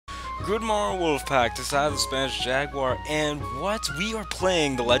Good morning, Wolfpack. This is the Spanish Jaguar, and what we are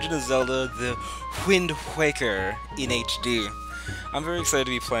playing: The Legend of Zelda: The Wind Waker in HD. I'm very excited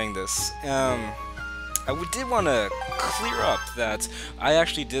to be playing this. Did want to clear up that I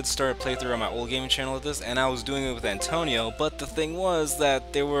actually did start a playthrough on my old gaming channel of this, and I was doing it with Antonio. But the thing was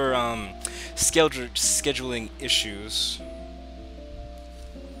that there were scheduling issues,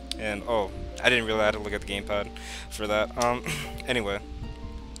 and oh, I didn't realize I had to look at the gamepad for that. Anyway.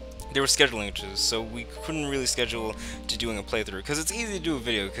 There were scheduling issues, so we couldn't really schedule to doing a playthrough, because it's easy to do a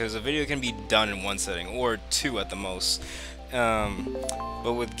video, because a video can be done in one setting, or two at the most.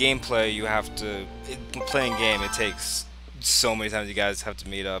 But with gameplay, you have to, playing game, it takes so many times you guys have to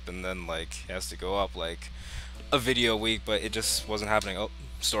meet up, and then, like, it has to go up, like, a video a week, but it just wasn't happening. Oh,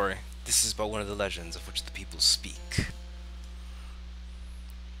 story. This is about one of the legends of which the people speak.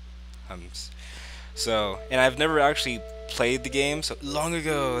 And I've never actually played the game, so long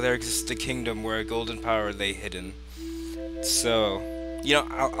ago there existed a kingdom where a golden power lay hidden. So,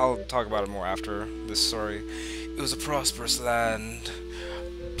 I'll talk about it more after this story. It was a prosperous land,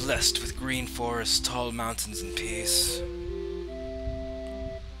 blessed with green forests, tall mountains, and peace.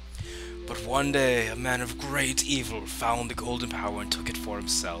 But one day, a man of great evil found the golden power and took it for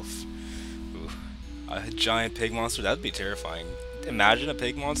himself. Ooh, a giant pig monster? That'd be terrifying. Imagine a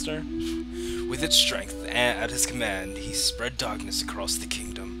pig monster? With its strength at his command, he spread darkness across the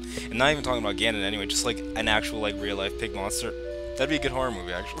kingdom. And not even talking about Ganon anyway, just like an actual, like, real-life pig monster. That'd be a good horror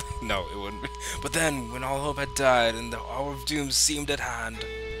movie, actually. No, it wouldn't be. But then, when all hope had died and the hour of doom seemed at hand,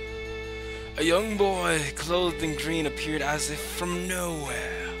 a young boy, clothed in green, appeared as if from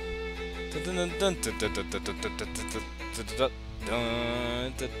nowhere.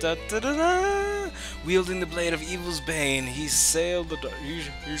 Wielding the blade of evil's bane, he sailed dark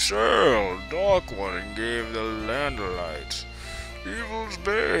one and gave the land a light. Evil's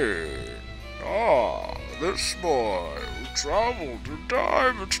bane. Ah, this boy who traveled through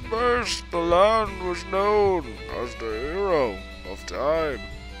time and space, the land was known as the hero of time.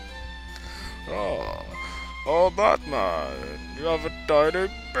 Oh, Batman, you have a tiny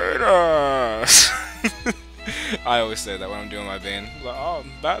penis. I always say that when I'm doing my Bane. Like, oh,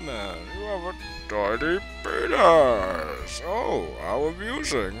 Batman, you have a tiny penis. Oh, how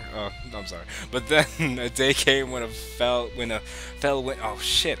amusing. Oh, I'm sorry. But then a day came when oh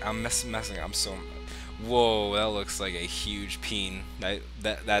shit, I'm messing. I'm so. Whoa, that looks like a huge peen.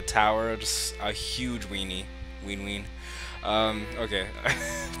 That tower, just a huge weenie, ween. Okay,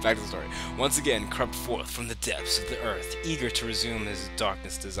 back to the story. Once again, crept forth from the depths of the earth, eager to resume his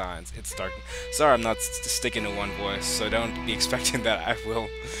darkness designs. It's dark. Sorry, I'm not sticking to one voice, so don't be expecting that I will.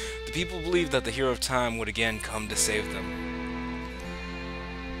 The people believed that the hero of time would again come to save them.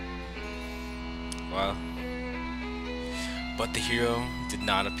 Well, but the hero did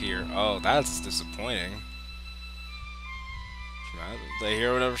not appear. Oh, that's disappointing. The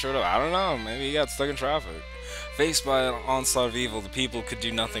hero never showed up. I don't know, maybe he got stuck in traffic. Faced by an onslaught of evil, the people could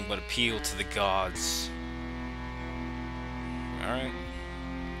do nothing but appeal to the gods. Alright.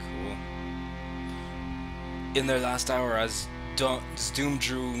 Cool. In their last hour, as doom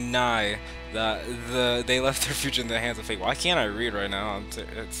drew nigh, they left their future in the hands of fate. Why can't I read right now?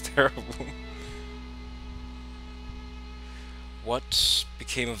 It's terrible. What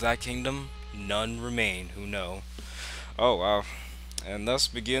became of that kingdom? None remain who know. Oh, wow. And thus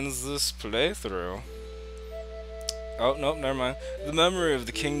begins this playthrough. Oh, nope, never mind. The memory of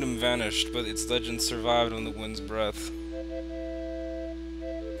the kingdom vanished, but its legend survived on the wind's breath.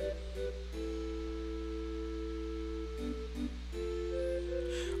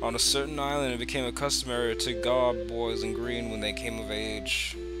 On a certain island, it became a customary to guard boys in green when they came of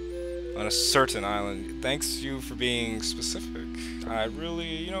age. On a certain island. Thanks you for being specific. I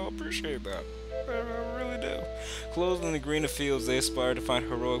really, appreciate that. I really do. Clothed in the green of fields, they aspire to find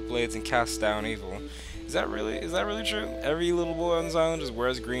heroic blades and cast down evil. Is that really true? Every little boy on this island just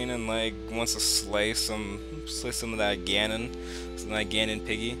wears green and, like, wants to slay some of that Ganon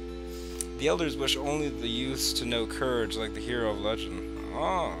piggy. The elders wish only the youths to know courage like the hero of legend.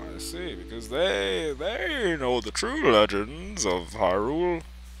 Ah, I see, because they know the true legends of Hyrule.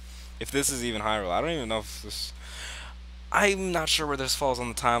 If this is even Hyrule, I don't even know if this. I'm not sure where this falls on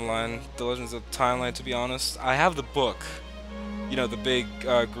the timeline, the Legends of the Timeline, to be honest. I have the book, the big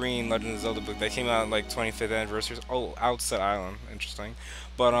green Legend of Zelda book that came out in, like, 25th anniversary. Oh, Outset Island, interesting.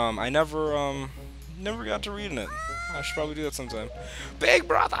 But I never got to reading it. I should probably do that sometime. Big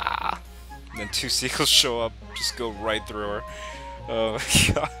brother! And then two seagulls show up, just go right through her. Oh my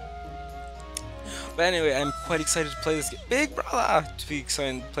god. But anyway, I'm quite excited to play this game. Big brother! To be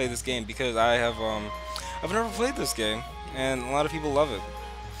excited to play this game because I've never played this game. And a lot of people love it.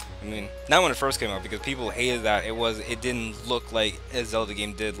 I mean, not when it first came out because people hated that it didn't look like a Zelda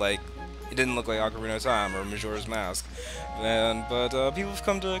game did. Like, it didn't look like Ocarina of Time or Majora's Mask. But people have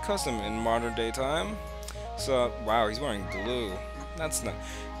come to custom in modern day time. So wow, he's wearing blue. That's not.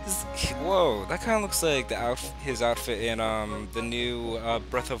 Whoa, that kind of looks like his outfit in the new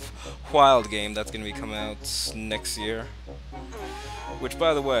Breath of Wild game that's gonna be coming out next year. Which,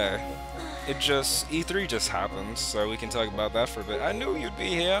 by the way, E3 just happened, so we can talk about that for a bit. I knew you'd be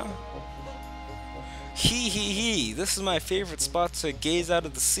here. Hee. This is my favorite spot to gaze out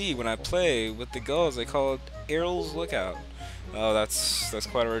at the sea when I play with the gulls. They call it Errol's Lookout. Oh, that's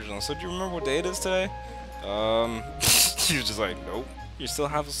quite original. So do you remember what day it is today? You're just like, nope. You're still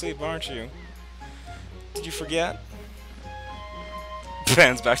half asleep, aren't you? Did you forget?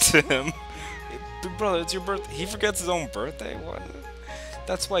 Pans back to him. Big brother, it's your birthday. He forgets his own birthday? What?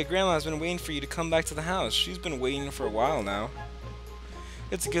 That's why Grandma's been waiting for you to come back to the house. She's been waiting for a while now.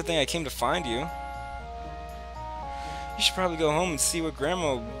 It's a good thing I came to find you. You should probably go home and see what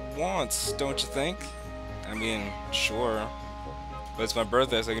Grandma wants, don't you think? I mean, sure. But it's my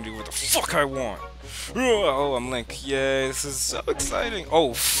birthday, so I can do what the fuck I want. Oh, I'm Link. Yay, this is so exciting.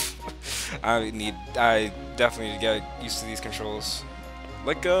 Oh, I definitely need to get used to these controls.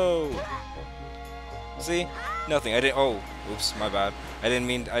 Let go. See? Nothing. I didn't. Oh, oops, my bad. I didn't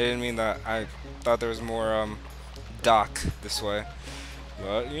mean that. I thought there was more dock this way.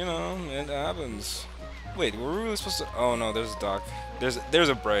 But you know, it happens. Wait, were we really supposed to? Oh no, there's a dock. There's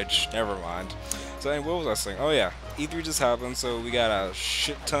a bridge. Never mind. So anyway, what was I saying? Oh yeah, E3 just happened, so we got a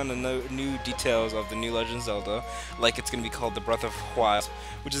shit ton of new details of the new Legend of Zelda. Like it's gonna be called the Breath of Wild,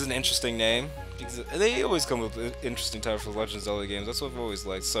 which is an interesting name because they always come up with interesting titles for Legend of Zelda games. That's what I've always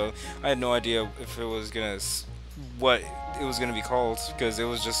liked. So I had no idea if it was what it was gonna be called because it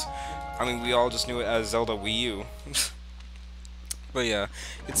was just. I mean, we all just knew it as Zelda Wii U. But yeah,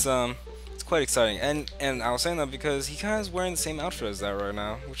 it's quite exciting, and I was saying that because he kind of is wearing the same outfit as that right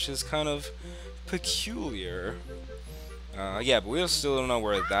now, which is kind of peculiar. Yeah, but we still don't know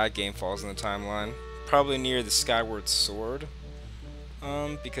where that game falls in the timeline. Probably near the Skyward Sword,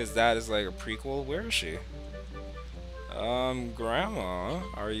 because that is like a prequel. Where is she? Grandma,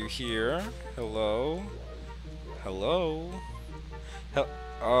 are you here? Hello? Hello?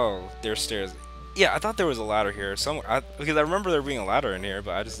 Oh, there's stairs. Yeah, I thought there was a ladder here somewhere. Because I remember there being a ladder in here,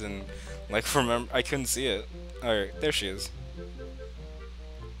 but I just didn't remember. I couldn't see it. All right, there she is.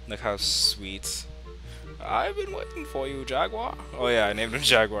 Look how sweet. I've been waiting for you, Jaguar. Oh yeah, I named him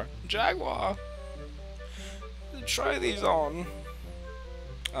Jaguar. Jaguar. Try these on.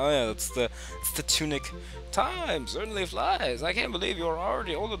 Oh yeah, it's the tunic. Time certainly flies. I can't believe you're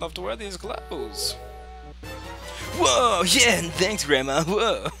already old enough to wear these clothes. Whoa, yeah, and thanks, Grandma.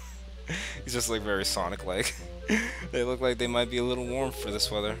 Whoa. He's just like very Sonic-like. They look like they might be a little warm for this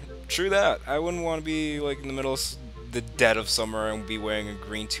weather. True that. I wouldn't want to be like in the middle of the dead of summer and be wearing a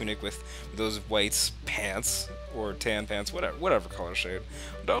green tunic with those white pants or tan pants, whatever color shade.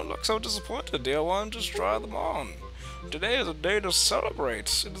 Don't look so disappointed, dear one. Just try them on. Today is a day to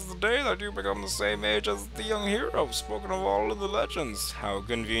celebrate. It is the day that you become the same age as the young hero spoken of all of the legends. How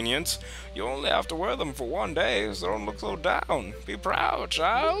convenient. You only have to wear them for one day, so don't look so down. Be proud,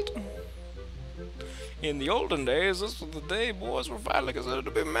 child. In the olden days, this was the day boys were finally considered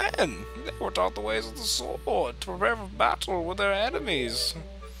to be men. They were taught the ways of the sword to prepare for battle with their enemies.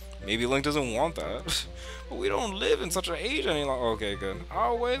 Maybe Link doesn't want that. But we don't live in such an age any longer. Okay, good.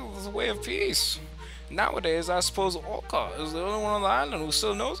 Our way is the way of peace. Nowadays, I suppose Orca is the only one on the island who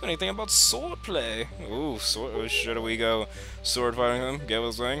still knows anything about swordplay. Ooh, should we go sword fighting him? Get what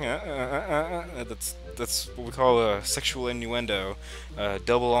I'm saying? That's what we call a sexual innuendo.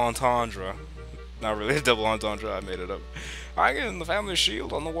 Double entendre. Not really a double entendre, I made it up. Hanging the family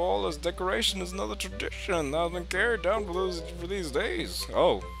shield on the wall as decoration is another tradition that has been carried down for these days.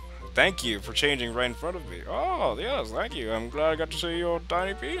 Oh, thank you for changing right in front of me. Oh, yes, thank you. I'm glad I got to see your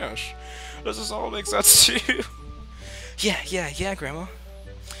tiny penis. Does this all make sense to you? Yeah, Grandma.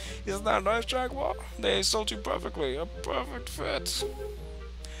 Isn't that nice, Jaguar? They sold you perfectly. A perfect fit.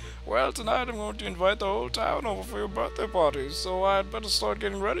 Well, tonight I'm going to invite the whole town over for your birthday party, so I'd better start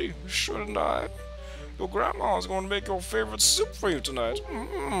getting ready, shouldn't I? Your grandma's going to make your favorite soup for you tonight.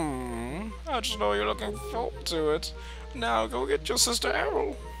 I just know you're looking forward to it. Now go get your sister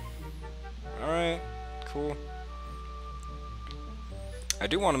Errol. Alright, cool. I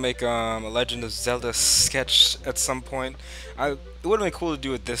do want to make a Legend of Zelda sketch at some point. It would have been cool to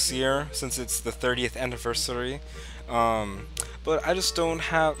do it this year, since it's the 30th anniversary. But I just don't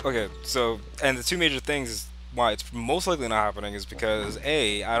have... Okay, so... And the two major things is why it's most likely not happening is because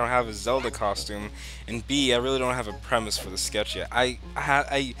A, I don't have a Zelda costume, and B, I really don't have a premise for the sketch yet. I have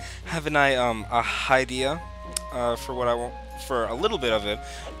a idea for what I want for a little bit of it,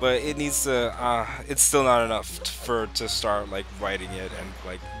 but it needs to it's still not enough to start like writing it and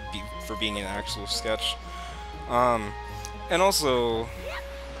like for being an actual sketch. Um, and also,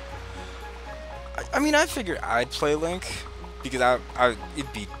 I mean, I figured I'd play Link because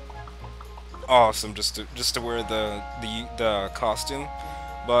it'd be awesome just to wear the costume,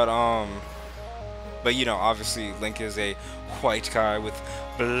 but you know, obviously Link is a white guy with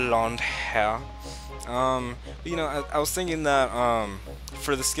blonde hair. But, you know, I was thinking that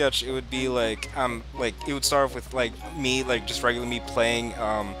for the sketch it would be like it would start off with like me, like just regular me playing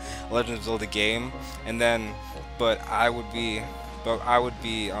Legend of Zelda game, and then but I would be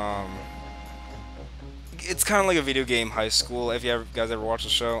it's kind of like a video game high school. If you guys ever watched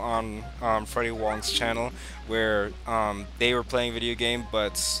the show on Freddie Wong's channel, where they were playing a video game,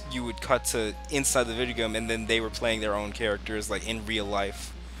 but you would cut to inside the video game, and then they were playing their own characters, like in real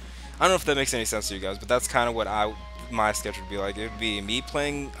life. I don't know if that makes any sense to you guys, but that's kind of what my sketch would be like. It would be me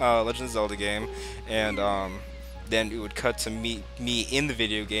playing Legend of Zelda game, and then it would cut to me in the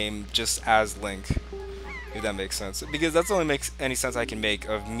video game just as Link. If that makes sense, because that's the only makes any sense I can make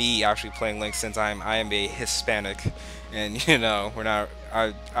of me actually playing Link, since I am a Hispanic, and you know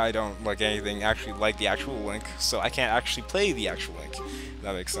I don't like anything actually like the actual Link, so I can't actually play the actual Link. If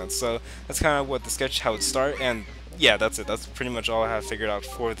that makes sense. So that's kind of what the sketch how it start, and yeah, that's it. That's pretty much all I have figured out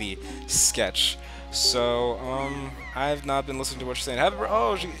for the sketch. So I've not been listening to what you're saying.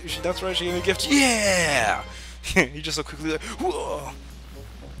 Oh, that's right. She gave me a gift. Yeah. He just so quickly like, whoa.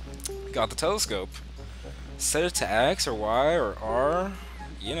 Got the telescope. Set it to X or Y or R,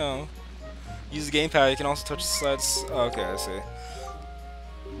 you know. Use the gamepad, you can also touch the sides. Okay, I see.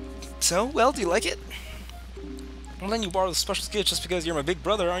 So, well, do you like it? Well, then you borrow the special skit just because you're my big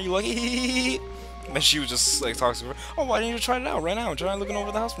brother, aren't you lucky? And she was just like talking to her. Oh, why didn't you try it out right now? Try looking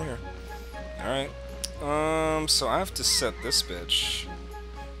over the house from here. Alright. So I have to set this bitch.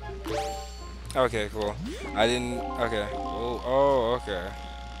 Okay, cool. I didn't. Okay. Oh, okay.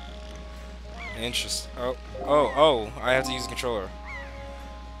 Interesting. Oh, I have to use the controller.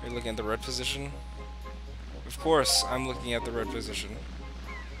 Are you looking at the red position? Of course, I'm looking at the red position.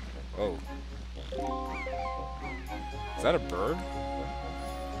 Oh. Is that a bird?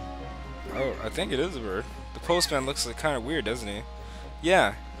 Oh, I think it is a bird. The postman looks like kind of weird, doesn't he?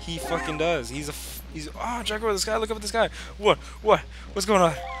 Yeah, he fucking does. He's oh, Jaguar, this guy, look up at this guy. What's going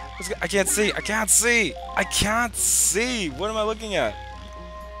on? I can't see. I can't see. What am I looking at?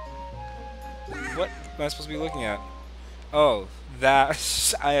 What am I supposed to be looking at? Oh,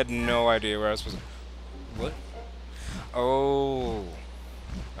 that. I had no idea where I was supposed to. What? Oh.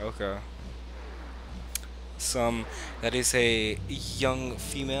 Okay. That is a young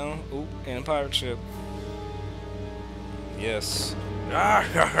female. Oh, and a pirate ship. Yes.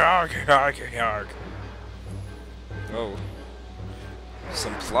 Oh.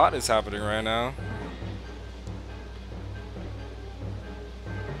 Some plot is happening right now.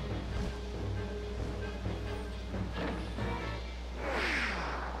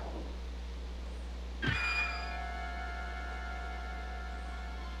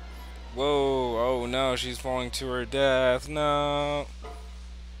 Whoa, oh no, she's falling to her death. No.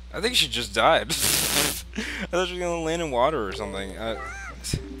 I think she just died. I thought she was gonna land in water or something.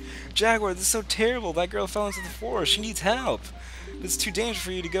 Jaguar, this is so terrible. That girl fell into the forest. She needs help. It's too dangerous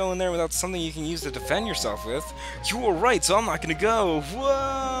for you to go in there without something you can use to defend yourself with. You were right, so I'm not gonna go.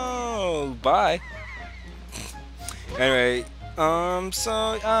 Whoa! Bye. Anyway,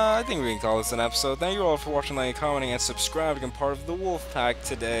 I think we can call this an episode. Thank you all for watching, liking, commenting, and subscribing to become part of the Wolf Pack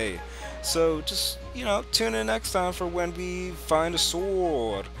today. So just, you know, tune in next time for when we find a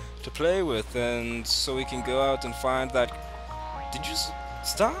sword to play with, and so we can go out and find that. Did you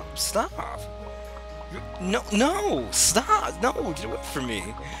stop? No, stop! No, get away from me.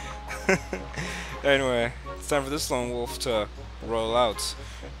 Anyway, it's time for this lone wolf to roll out.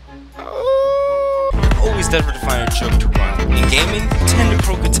 Always endeavor to find a joke to run. In gaming, you tend to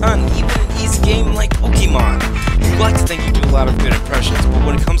croak a ton, even in an easy game like Pokemon. You like to think you do a lot of good impressions, but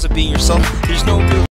when it comes to being yourself, there's no real